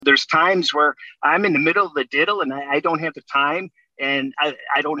There's times where I'm in the middle of the diddle and I don't have the time and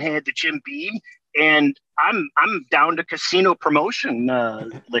I don't have the Jim Beam and I'm down to casino promotion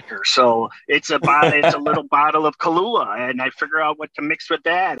liquor. So it's a little bottle of Kahlua and I figure out what to mix with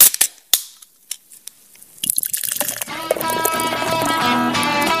that.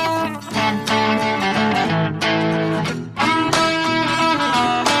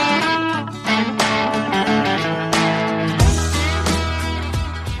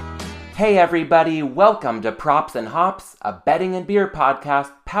 Hey everybody, welcome to Props and Hops, a betting and beer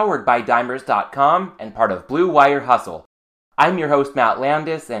podcast powered by Dimers.com and part of Blue Wire Hustle. I'm your host Matt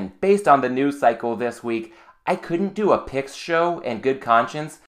Landis, and based on the news cycle this week, I couldn't do a picks show in good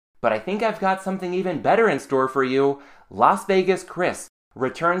conscience, but I think I've got something even better in store for you. Las Vegas Chris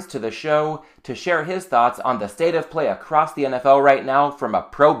returns to the show to share his thoughts on the state of play across the NFL right now from a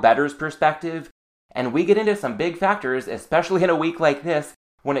pro bettor's perspective, and we get into some big factors, especially in a week like this,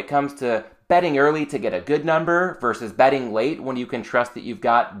 when it comes to betting early to get a good number versus betting late when you can trust that you've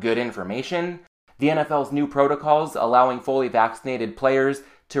got good information, the NFL's new protocols allowing fully vaccinated players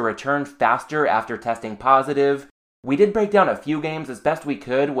to return faster after testing positive. We did break down a few games as best we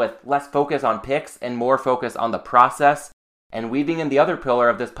could with less focus on picks and more focus on the process. And weaving in the other pillar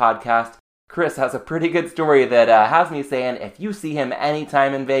of this podcast, Chris has a pretty good story that has me saying if you see him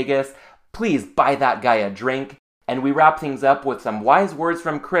anytime in Vegas, please buy that guy a drink. And we wrap things up with some wise words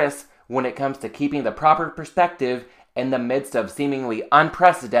from Chris when it comes to keeping the proper perspective in the midst of seemingly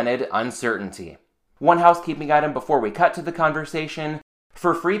unprecedented uncertainty. One housekeeping item before we cut to the conversation.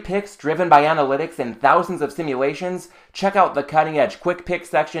 For free picks driven by analytics and thousands of simulations, check out the cutting-edge quick pick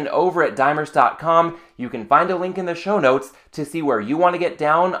section over at Dimers.com. You can find a link in the show notes to see where you want to get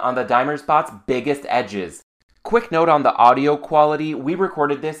down on the Dimerspot's biggest edges. Quick note on the audio quality, we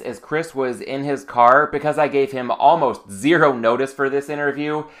recorded this as Chris was in his car because I gave him almost zero notice for this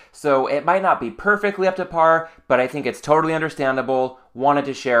interview, so it might not be perfectly up to par, but I think it's totally understandable. Wanted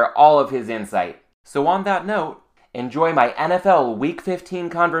to share all of his insight. So on that note, enjoy my NFL Week 15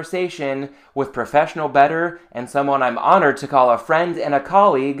 conversation with professional bettor and someone I'm honored to call a friend and a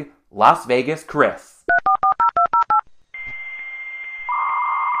colleague, Las Vegas Chris.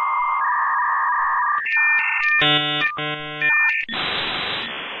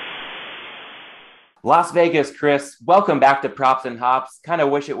 Las Vegas Chris, welcome back to Props and Hops. Kind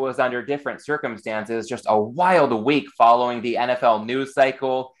of wish it was under different circumstances. Just a wild week following the NFL news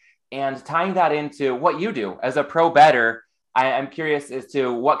cycle. And tying that into what you do as a pro bettor, I'm curious as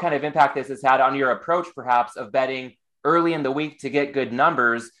to what kind of impact this has had on your approach, perhaps, of betting early in the week to get good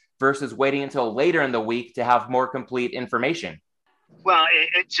numbers versus waiting until later in the week to have more complete information. Well,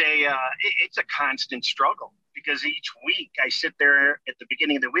 it's a constant struggle because each week I sit there at the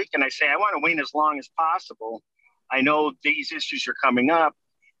beginning of the week and I say, I want to win as long as possible. I know these issues are coming up,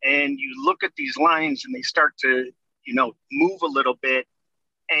 and you look at these lines and they start to, move a little bit,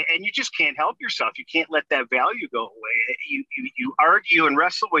 and you just can't help yourself. You can't let that value go away. You argue and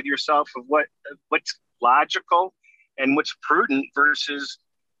wrestle with yourself of what's logical and what's prudent versus,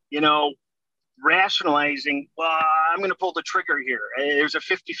 rationalizing, well, I'm going to pull the trigger here. There's a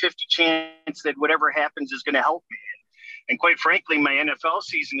 50-50 chance that whatever happens is going to help me. And quite frankly, my NFL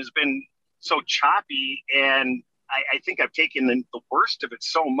season has been so choppy, and I think I've taken the worst of it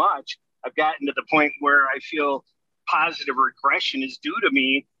so much. I've gotten to the point where I feel positive regression is due to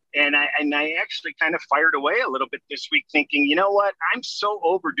me. And I actually kind of fired away a little bit this week thinking, you know what, I'm so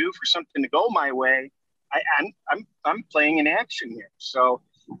overdue for something to go my way. I'm playing in action here. So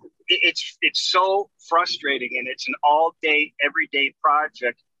it's so frustrating, and it's an all day, everyday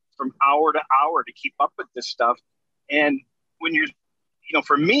project from hour to hour to keep up with this stuff. And when you're,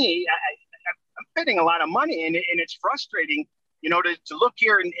 for me, I'm betting a lot of money, and it's frustrating, to look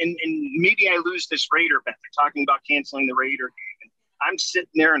here and maybe I lose this Raider bet. They're talking about canceling the Raider game. And I'm sitting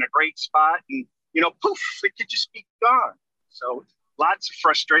there in a great spot, and, poof, it could just be gone. So lots of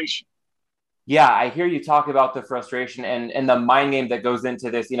frustration. Yeah, I hear you talk about the frustration and the mind game that goes into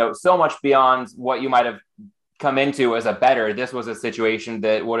this, so much beyond what you might have come into as a bettor. This was a situation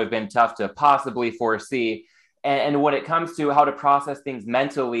that would have been tough to possibly foresee. And when it comes to how to process things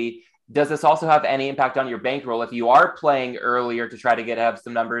mentally, does this also have any impact on your bankroll? If you are playing earlier to try to have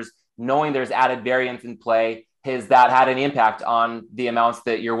some numbers, knowing there's added variance in play, has that had any impact on the amounts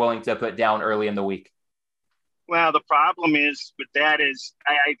that you're willing to put down early in the week? Well, the problem is with that is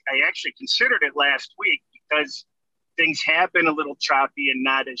I actually considered it last week because things have been a little choppy and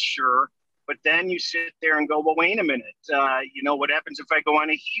not as sure. But then you sit there and go, well, wait a minute. What happens if I go on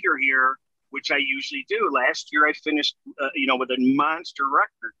a heater here, which I usually do? Last year I finished, with a monster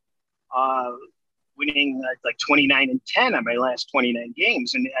record. like 29-10 on my last 29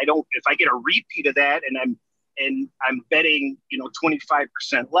 games. And if I get a repeat of that and I'm betting, 25%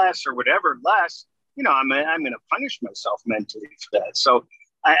 less or whatever less, I'm going to punish myself mentally for that. So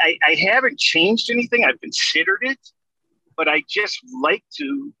I haven't changed anything. I've considered it, but I just like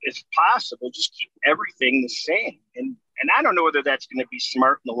to, if possible, just keep everything the same. And I don't know whether that's going to be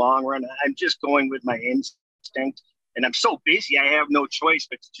smart in the long run. I'm just going with my instinct. And I'm so busy, I have no choice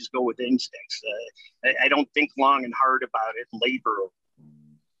but to just go with instincts. I don't think long and hard about it, labor.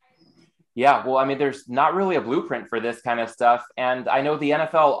 Yeah, well, I mean, there's not really a blueprint for this kind of stuff. And I know the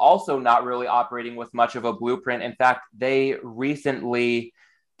NFL also not really operating with much of a blueprint. In fact, they recently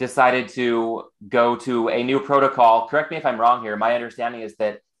decided to go to a new protocol. Correct me if I'm wrong here. My understanding is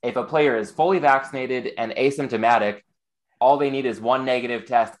that if a player is fully vaccinated and asymptomatic, all they need is one negative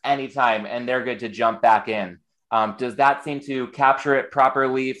test anytime, and they're good to jump back in. Does that seem to capture it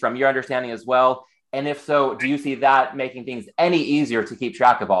properly from your understanding as well? And if so, do you see that making things any easier to keep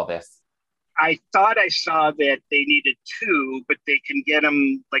track of all this? I thought I saw that they needed two, but they can get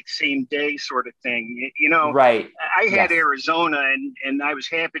them like same day sort of thing. Right. I had Arizona and I was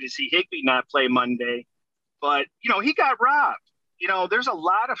happy to see Higbee not play Monday, but he got robbed. There's a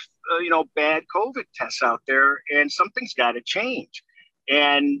lot of, bad COVID tests out there and something's got to change.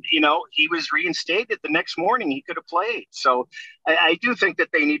 And, he was reinstated the next morning. He could have played. So I do think that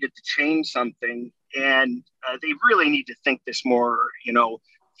they needed to change something and they really need to think this more,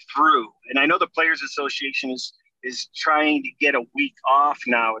 through. And I know the Players Association is trying to get a week off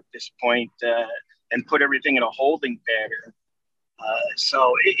now at this point and put everything in a holding pattern.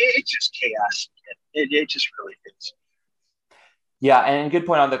 So it's just chaos. It just really is. Yeah, and good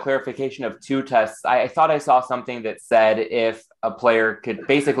point on the clarification of two tests. I thought I saw something that said if a player could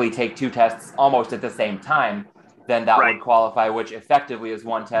basically take two tests almost at the same time, then that would qualify, which effectively is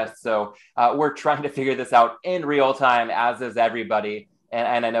one test. So we're trying to figure this out in real time, as is everybody.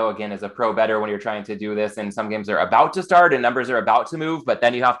 And I know, again, as a pro bettor, when you're trying to do this and some games are about to start and numbers are about to move, but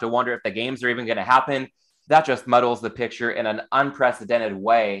then you have to wonder if the games are even going to happen. That just muddles the picture in an unprecedented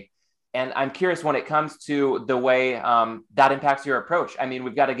way. And I'm curious when it comes to the way that impacts your approach. I mean,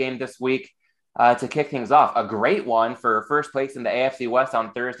 we've got a game this week to kick things off, a great one for first place in the AFC West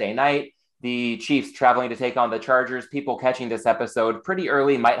on Thursday night. The Chiefs traveling to take on the Chargers. People catching this episode pretty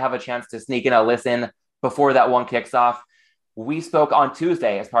early might have a chance to sneak in a listen before that one kicks off. We spoke on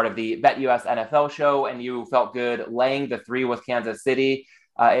Tuesday as part of the BetUS NFL show, and you felt good laying the 3 with Kansas City.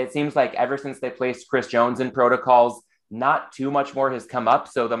 It seems like ever since they placed Chris Jones in protocols, not too much more has come up.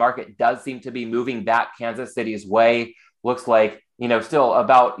 So the market does seem to be moving back Kansas City's way. Looks like, still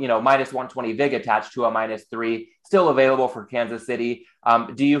about, minus 120 VIG attached to a -3, still available for Kansas City.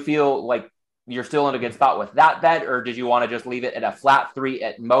 Do you feel like you're still in a good spot with that bet, or did you want to just leave it at a flat 3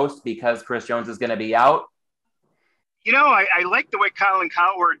 at most because Chris Jones is going to be out? I like the way Colin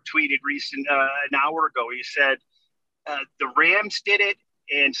Cowherd tweeted an hour ago. He said the Rams did it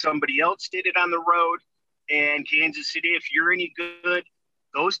and somebody else did it on the road. And Kansas City, if you're any good,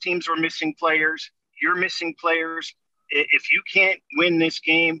 those teams were missing players. You're missing players. If you can't win this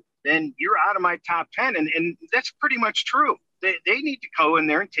game, then you're out of my top 10. And that's pretty much true. They need to go in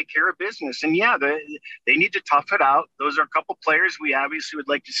there and take care of business. And, yeah, they need to tough it out. Those are a couple players we obviously would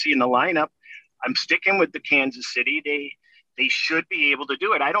like to see in the lineup. I'm sticking with the Kansas City. They should be able to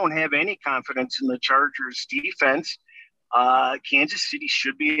do it. I don't have any confidence in the Chargers defense. Kansas City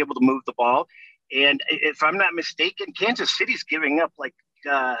should be able to move the ball. And if I'm not mistaken, Kansas City's giving up like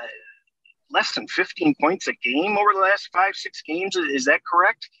less than 15 points a game over the last 5-6 games. Is that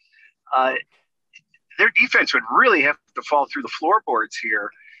correct? Their defense would really have to fall through the floorboards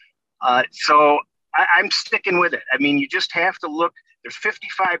here. So I'm sticking with it. I mean, you just have to look. There's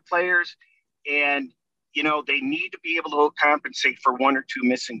 55 players. And, they need to be able to compensate for one or two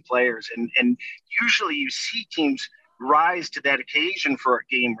missing players. And usually you see teams rise to that occasion for a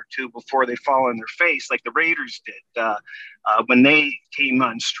game or two before they fall on their face, like the Raiders did when they came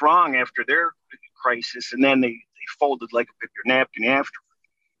on strong after their crisis, and then they folded like a paper napkin after.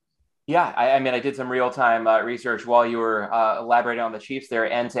 Yeah, I mean, I did some real-time research while you were elaborating on the Chiefs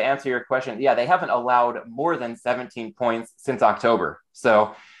there. And to answer your question, yeah, they haven't allowed more than 17 points since October.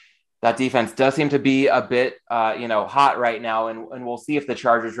 So that defense does seem to be a bit, hot right now. And we'll see if the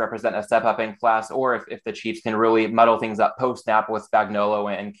Chargers represent a step up in class or if the Chiefs can really muddle things up post-snap with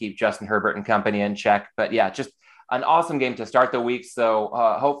Spagnuolo and keep Justin Herbert and company in check. But yeah, just an awesome game to start the week. So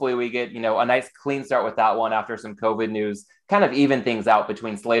hopefully we get, a nice clean start with that one after some COVID news, kind of even things out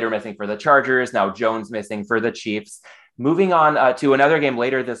between Slater missing for the Chargers, now Jones missing for the Chiefs. Moving on to another game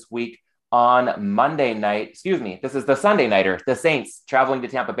later this week. On Monday night, this is the Sunday nighter, the Saints traveling to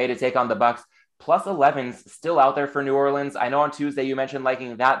Tampa Bay to take on the Bucs. plus 11's still out there for New Orleans. I know on Tuesday you mentioned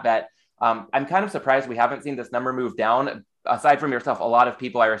liking that bet. I'm kind of surprised we haven't seen this number move down. Aside from yourself, a lot of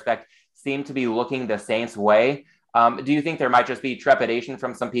people I respect seem to be looking the Saints' way. Do you think there might just be trepidation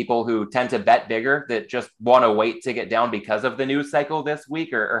from some people who tend to bet bigger that just want to wait to get down because of the news cycle this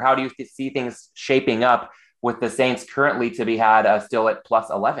week? Or how do you see things shaping up with the Saints currently to be had still at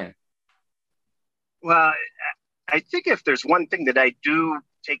plus 11? Well, I think if there's one thing that I do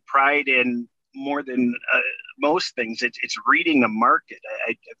take pride in more than most things, it's reading the market.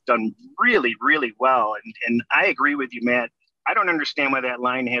 I've done really, really well. And I agree with you, Matt. I don't understand why that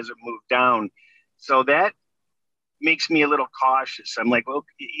line hasn't moved down. So that makes me a little cautious. I'm like, well,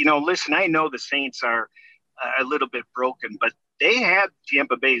 listen, I know the Saints are a little bit broken, but they have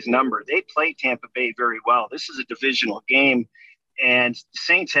Tampa Bay's number. They play Tampa Bay very well. This is a divisional game, and the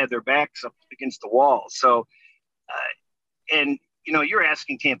Saints have their backs up against the wall. So, and you're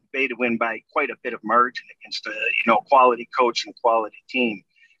asking Tampa Bay to win by quite a bit of margin against a quality coach and quality team.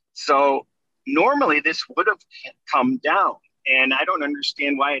 So normally this would have come down, and I don't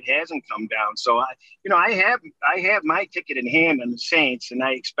understand why it hasn't come down. So I have my ticket in hand on the Saints, and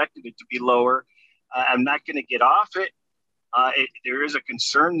I expected it to be lower. I'm not going to get off it. There is a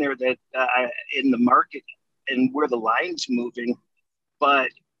concern there that in the market and where the line's moving, but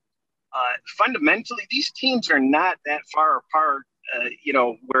fundamentally these teams are not that far apart.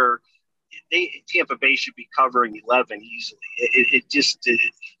 Where Tampa Bay should be covering 11 easily.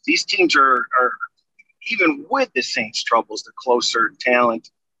 These teams are even with the Saints' troubles, they're closer in talent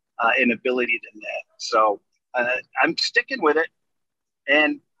and ability than that. So I'm sticking with it.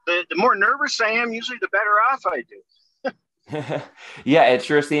 And the more nervous I am, usually the better off I do. Yeah, it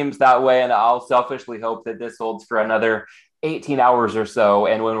sure seems that way. And I'll selfishly hope that this holds for another 18 hours or so.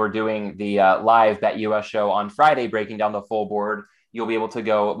 And when we're doing the live BetUS show on Friday, breaking down the full board, you'll be able to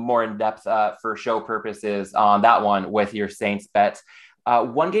go more in depth for show purposes on that one with your Saints bet.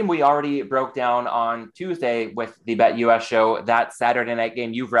 One game we already broke down on Tuesday with the BetUS show, that Saturday night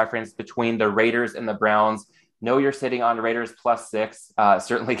game you've referenced between the Raiders and the Browns. Know you're sitting on Raiders +6.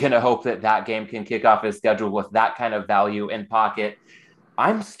 Certainly going to hope that game can kick off as scheduled with that kind of value in pocket.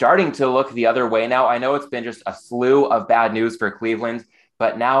 I'm starting to look the other way now. I know it's been just a slew of bad news for Cleveland,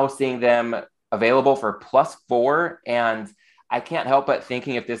 but now seeing them available for +4, and I can't help but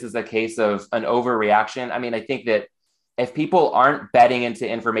thinking if this is a case of an overreaction. I mean, I think that if people aren't betting into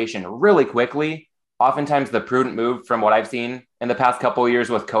information really quickly, oftentimes the prudent move from what I've seen in the past couple of years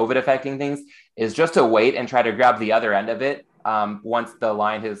with COVID affecting things is just to wait and try to grab the other end of it once the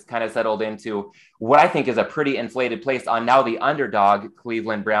line has kind of settled into what I think is a pretty inflated place on now the underdog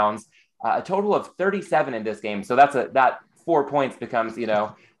Cleveland Browns, a total of 37 in this game. So that 4 points becomes,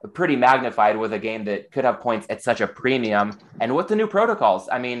 pretty magnified with a game that could have points at such a premium. And with the new protocols,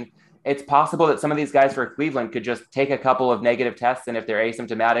 I mean, it's possible that some of these guys for Cleveland could just take a couple of negative tests. And if they're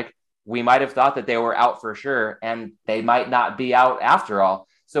asymptomatic, we might have thought that they were out for sure, and they might not be out after all.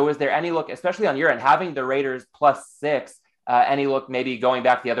 So is there any look, especially on your end, having the Raiders +6, any look maybe going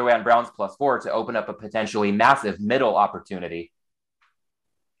back the other way on Browns +4 to open up a potentially massive middle opportunity?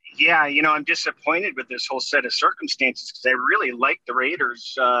 Yeah, I'm disappointed with this whole set of circumstances because I really like the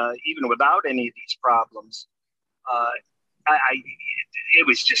Raiders, even without any of these problems.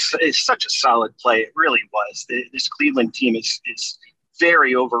 It's such a solid play. It really was. This Cleveland team is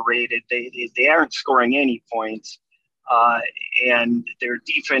very overrated. They aren't scoring any points, and their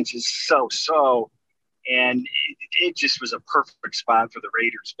defense is so. And it just was a perfect spot for the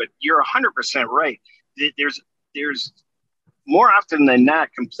Raiders. But you're 100% right. There's more often than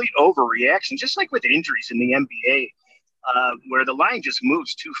not complete overreaction, just like with injuries in the NBA, where the line just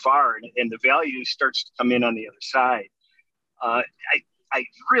moves too far and the value starts to come in on the other side. I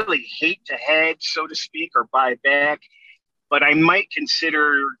really hate to hedge, so to speak, or buy back, but I might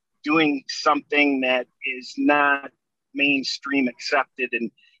consider doing something that is not mainstream accepted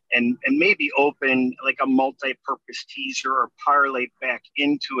and maybe open like a multi-purpose teaser or parlay back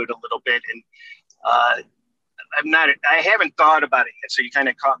into it a little bit. And I haven't thought about it yet, so you kind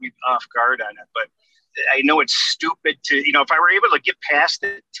of caught me off guard on it, but I know it's stupid to, if I were able to get past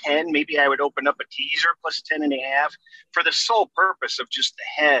the 10, maybe I would open up a teaser +10.5 for the sole purpose of just the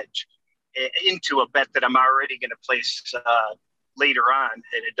hedge into a bet that I'm already going to place later on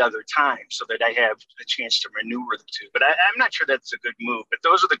at another time so that I have a chance to maneuver the two. But I'm not sure that's a good move. But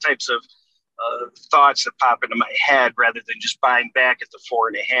those are the types of thoughts that pop into my head rather than just buying back at the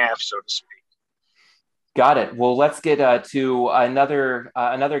 4.5, so to speak. Got it. Well, let's get to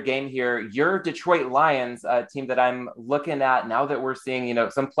another game here. Your Detroit Lions, a team that I'm looking at now that we're seeing,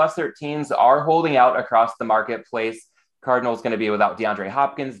 some +13s are holding out across the marketplace. Cardinals going to be without DeAndre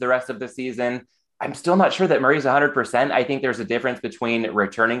Hopkins the rest of the season. I'm still not sure that Murray's 100%. I think there's a difference between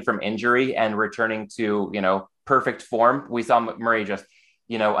returning from injury and returning to, perfect form. We saw Murray just,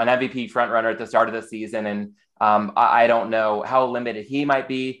 an MVP front runner at the start of the season. And I don't know how limited he might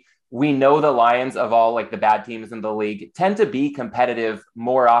be. We know the Lions, of all like the bad teams in the league, tend to be competitive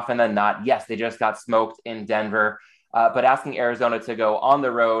more often than not. Yes, they just got smoked in Denver, but asking Arizona to go on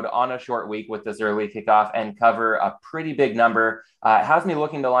the road on a short week with this early kickoff and cover a pretty big number has me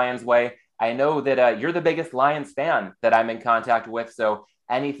looking the Lions' way. I know that you're the biggest Lions fan that I'm in contact with, so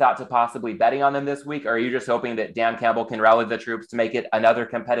any thought to possibly betting on them this week, or are you just hoping that Dan Campbell can rally the troops to make it another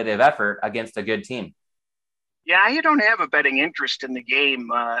competitive effort against a good team? Yeah, I don't have a betting interest in the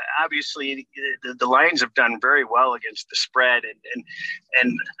game. Obviously, the Lions have done very well against the spread,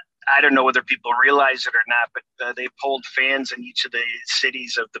 and I don't know whether people realize it or not, but they polled fans in each of the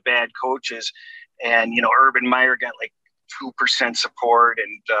cities of the bad coaches, and Urban Meyer got like 2% support,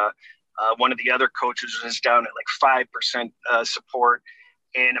 and one of the other coaches was down at like 5% support.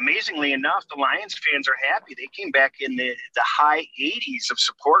 And amazingly enough, the Lions fans are happy. They came back in the high 80s of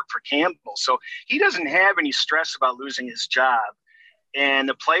support for Campbell. So he doesn't have any stress about losing his job. And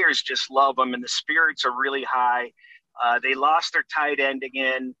the players just love him, and the spirits are really high. They lost their tight end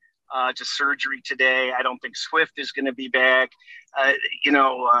again to surgery today. I don't think Swift is going to be back.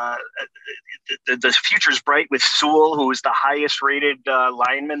 The future's bright with Sewell, who was the highest rated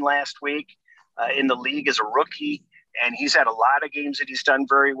lineman last week in the league as a rookie. And he's had a lot of games that he's done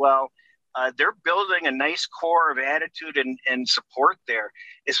very well. They're building a nice core of attitude and support there.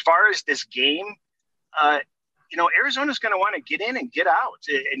 As far as this game, Arizona's going to want to get in and get out.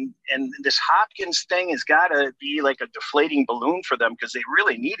 And this Hopkins thing has got to be like a deflating balloon for them because they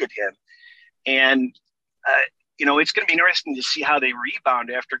really needed him. And, it's going to be interesting to see how they rebound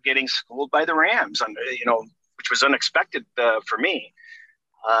after getting schooled by the Rams, which was unexpected for me.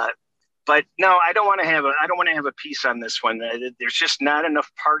 But no, I don't want to have a piece on this one. There's just not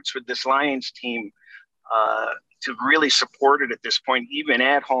enough parts with this Lions team to really support it at this point, even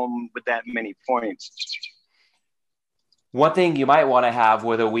at home with that many points. One thing you might want to have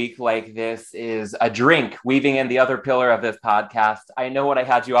with a week like this is a drink, weaving in the other pillar of this podcast. I know when I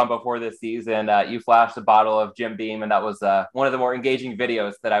had you on before this season, you flashed a bottle of Jim Beam, and that was one of the more engaging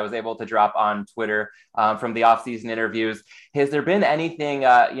videos that I was able to drop on Twitter from the off-season interviews. Has there been anything,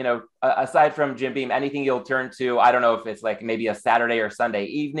 aside from Jim Beam, anything you'll turn to? I don't know if it's like maybe a Saturday or Sunday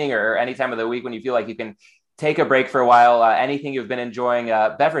evening or any time of the week when you feel like you can take a break for a while, anything you've been enjoying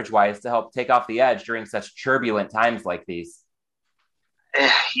beverage-wise to help take off the edge during such turbulent times like these?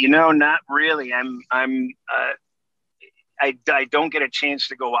 Not really. I don't get a chance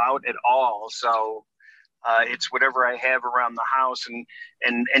to go out at all. So it's whatever I have around the house.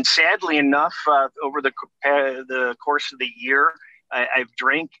 And sadly enough, over the course of the year, I've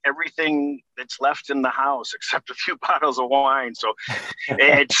drank everything that's left in the house except a few bottles of wine. So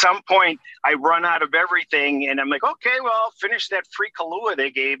at some point I run out of everything and I'm like, okay, well, I'll finish that free Kahlua they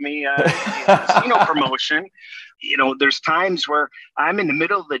gave me, casino promotion. There's times where I'm in the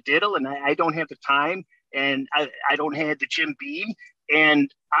middle of the diddle and I don't have the time and I don't have the Jim Beam.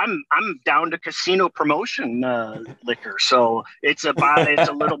 And I'm down to casino promotion liquor, so it's a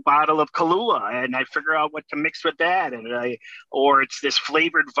little bottle of Kahlua, and I figure out what to mix with that, or it's this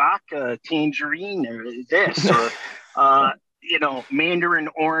flavored vodka tangerine, or this, or mandarin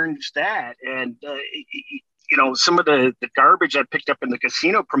orange that, and some of the garbage I picked up in the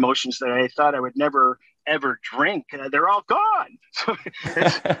casino promotions that I thought I would never ever drink, they're all gone.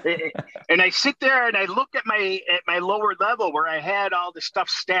 And I sit there and I look at my lower level where I had all the stuff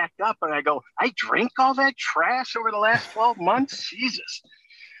stacked up, and I go, I drank all that trash over the last 12 months. Jesus.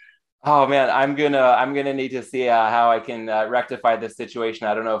 Oh man, I'm gonna need to see how I can rectify this situation.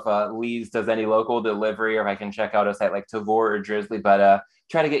 I don't know if Lee's does any local delivery, or if I can check out a site like Tavor or Drizzly, but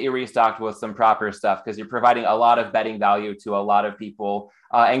try to get you restocked with some proper stuff, because you're providing a lot of betting value to a lot of people,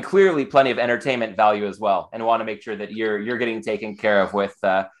 and clearly plenty of entertainment value as well. And want to make sure that you're getting taken care of with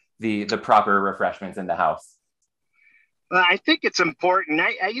the proper refreshments in the house. I think it's important.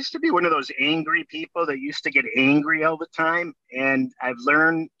 I used to be one of those angry people that used to get angry all the time, and I've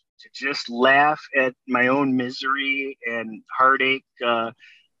learned to just laugh at my own misery and heartache. I'm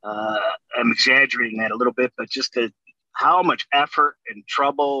exaggerating that a little bit, but just how much effort and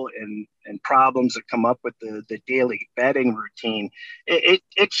trouble and problems that come up with the daily betting routine.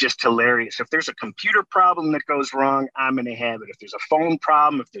 It's just hilarious. If there's a computer problem that goes wrong, I'm going to have it. If there's a phone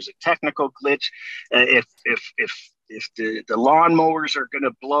problem, if there's a technical glitch, if the lawnmowers are going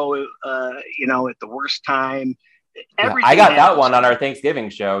to blow, at the worst time, Yeah, I got that one on right? our Thanksgiving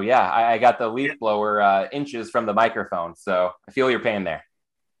show. Yeah, I got the leaf blower inches from the microphone. So I feel your pain there.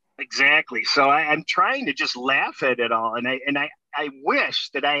 Exactly. So I'm trying to just laugh at it all, and I wish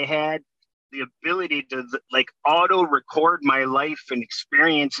that I had the ability to like auto record my life and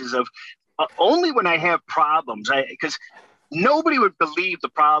experiences of only when I have problems. I because nobody would believe the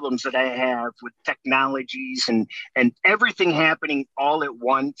problems that I have with technologies and everything happening all at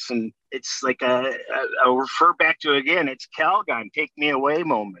once. And it's like I'll refer back to again. It's Calgon, take me away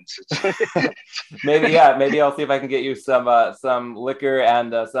moments. Maybe I'll see if I can get you some liquor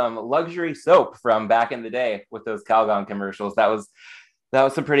and some luxury soap from back in the day with those Calgon commercials. That was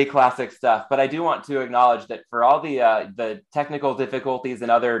some pretty classic stuff. But I do want to acknowledge that for all the technical difficulties and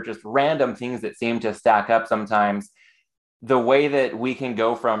other just random things that seem to stack up sometimes, the way that we can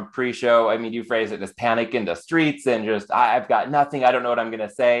go from pre-show, I mean, you phrase it as panic in the streets and just I've got nothing, I don't know what I'm going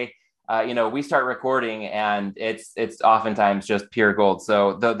to say. We start recording and it's oftentimes just pure gold.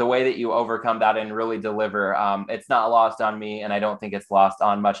 So the way that you overcome that and really deliver, it's not lost on me, and I don't think it's lost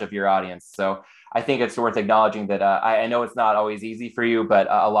on much of your audience. So I think it's worth acknowledging that I know it's not always easy for you, but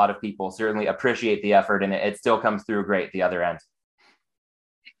a lot of people certainly appreciate the effort, and it still comes through great the other end.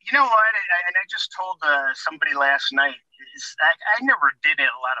 You know what? And I just told somebody last night. I never did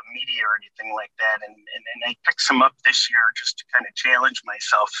a lot of media or anything like that, and I picked some up this year just to kind of challenge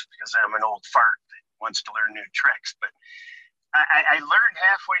myself because I'm an old fart that wants to learn new tricks. But I learned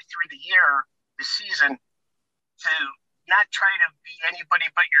halfway through the season, to not try to be anybody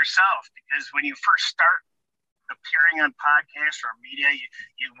but yourself, because when you first start appearing on podcasts or media,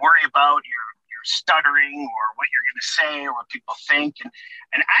 you worry about your stuttering or what you're going to say or what people think,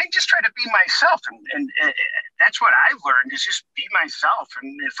 and I just try to be myself, and that's what I've learned is just be myself,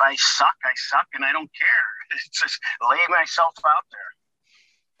 and if I suck, and I don't care. It's just lay myself out there.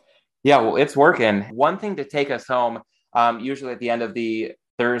 Yeah, well, it's working. One thing to take us home, usually at the end of the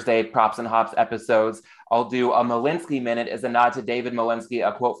Thursday Props and Hops episodes, I'll do a Malinsky minute as a nod to David Malinsky,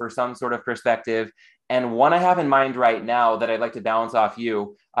 a quote for some sort of perspective. And one I have in mind right now that I'd like to bounce off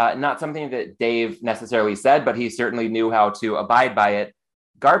you, not something that Dave necessarily said, but he certainly knew how to abide by it.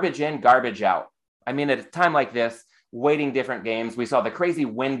 Garbage in, garbage out. I mean, at a time like this, waiting different games, we saw the crazy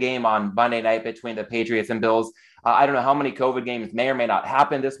win game on Monday night between the Patriots and Bills. I don't know how many COVID games may or may not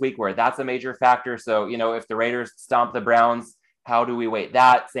happen this week where that's a major factor. So, if the Raiders stomp the Browns, how do we weight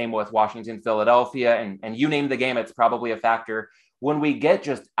that? Same with Washington, Philadelphia, and you name the game, it's probably a factor. When we get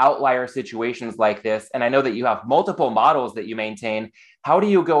just outlier situations like this, and I know that you have multiple models that you maintain, how do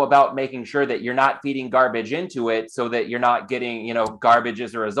you go about making sure that you're not feeding garbage into it so that you're not getting, garbage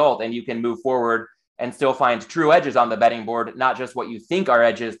as a result, and you can move forward and still find true edges on the betting board, not just what you think are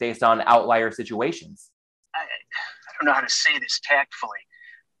edges based on outlier situations? I don't know how to say this tactfully.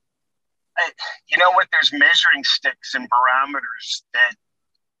 You know what? There's measuring sticks and barometers that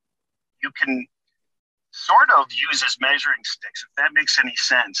you can sort of use as measuring sticks, if that makes any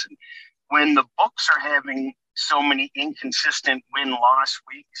sense. And when the books are having so many inconsistent win-loss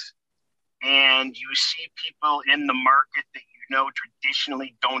weeks, and you see people in the market that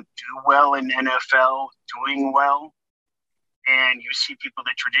traditionally don't do well in NFL doing well, and you see people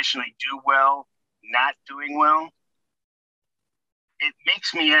that traditionally do well not doing well, it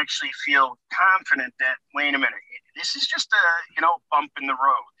makes me actually feel confident that, wait a minute, this is just a bump in the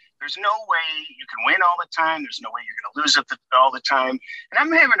road. There's no way you can win all the time. There's no way you're going to lose all the time. And I'm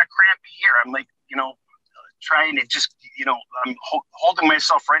having a crappy year. I'm like, trying to just, I'm holding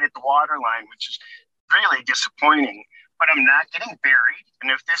myself right at the waterline, which is really disappointing. But I'm not getting buried. And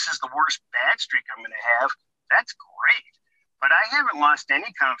if this is the worst bad streak I'm going to have, that's great. But I haven't lost any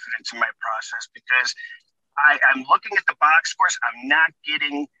confidence in my process because I'm looking at the box scores. I'm not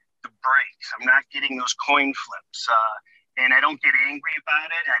getting the breaks. I'm not getting those coin flips. And I don't get angry about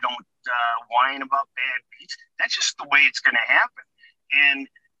it. I don't whine about bad beats. That's just the way it's going to happen. And,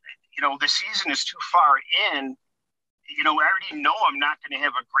 the season is too far in. I already know I'm not going to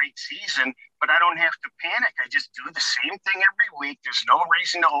have a great season, but I don't have to panic. I just do the same thing every week. There's no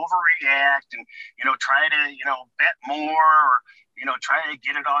reason to overreact and, try to, bet more or, try to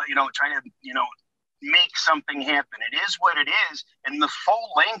get it all, try to, make something happen. It is what it is. And the full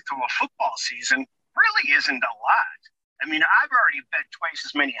length of a football season really isn't a lot. I mean, I've already bet twice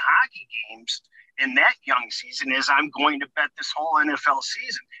as many hockey games in that young season as I'm going to bet this whole NFL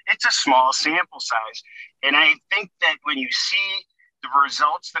season. It's a small sample size. And I think that when you see the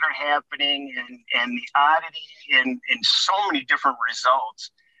results that are happening and the oddity in so many different results,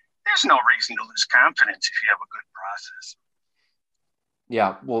 there's no reason to lose confidence if you have a good process.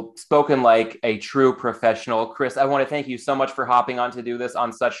 Yeah, well, spoken like a true professional. Chris, I want to thank you so much for hopping on to do this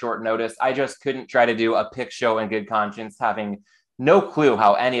on such short notice. I just couldn't try to do a pick show in good conscience, having no clue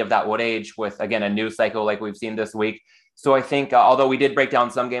how any of that would age with, again, a news cycle like we've seen this week. So I think, although we did break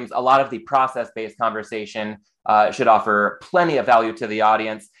down some games, a lot of the process-based conversation should offer plenty of value to the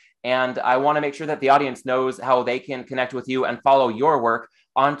audience. And I want to make sure that the audience knows how they can connect with you and follow your work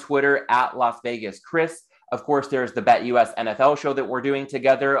on Twitter at Las Vegas Chris. Of course, there's the BetUS NFL show that we're doing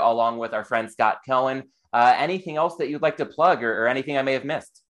together, along with our friend Scott Kellen. Anything else that you'd like to plug, or anything I may have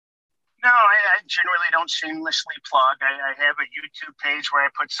missed? No, I generally don't shamelessly plug. I have a YouTube page where I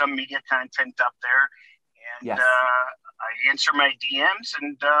put some media content up there, and Yes. I answer my DMs,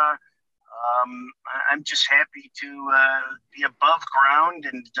 and I'm just happy to be above ground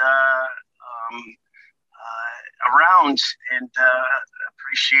and around, and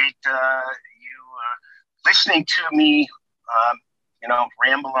appreciate you listening to me,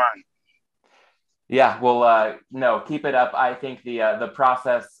 ramble on. Yeah, well, no, keep it up. I think the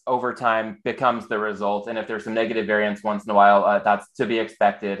process over time becomes the result, and if there's some negative variance once in a while, that's to be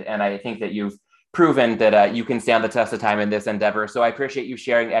expected. And I think that you've proven that you can stand the test of time in this endeavor. So I appreciate you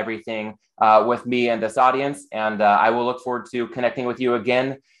sharing everything with me and this audience, and I will look forward to connecting with you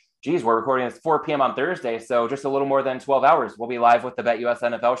again. Geez, we're recording this 4 p.m. on Thursday, so just a little more than 12 hours. We'll be live with the BetUS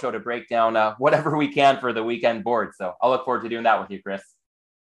NFL show to break down whatever we can for the weekend board. So I'll look forward to doing that with you, Chris.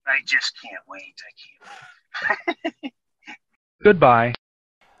 I just can't wait. I can't wait. Goodbye.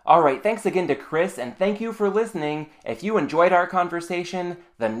 All right, thanks again to Chris, and thank you for listening. If you enjoyed our conversation,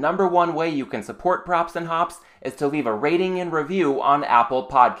 the number one way you can support Props and Hops is to leave a rating and review on Apple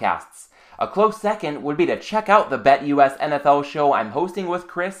Podcasts. A close second would be to check out the BetUS NFL show I'm hosting with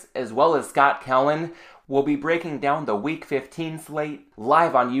Chris, as well as Scott Kellen. We'll be breaking down the Week 15 slate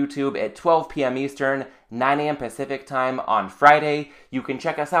live on YouTube at 12 p.m. Eastern, 9 a.m. Pacific time on Friday. You can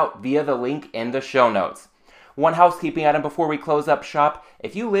check us out via the link in the show notes. One housekeeping item before we close up shop.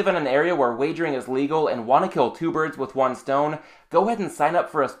 If you live in an area where wagering is legal and want to kill two birds with one stone, go ahead and sign up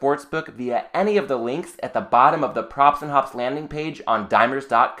for a sportsbook via any of the links at the bottom of the Props and Hops landing page on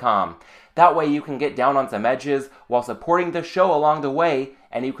Dimers.com. That way you can get down on some edges while supporting the show along the way,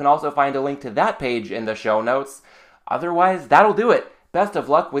 and you can also find a link to that page in the show notes. Otherwise, that'll do it. Best of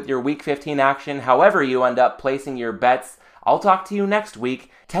luck with your Week 15 action, however you end up placing your bets. I'll talk to you next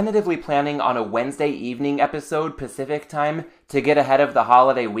week, tentatively planning on a Wednesday evening episode Pacific time to get ahead of the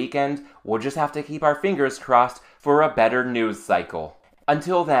holiday weekend. We'll just have to keep our fingers crossed for a better news cycle.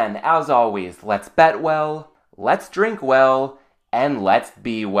 Until then, as always, let's bet well, let's drink well, and let's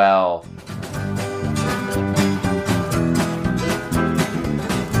be well.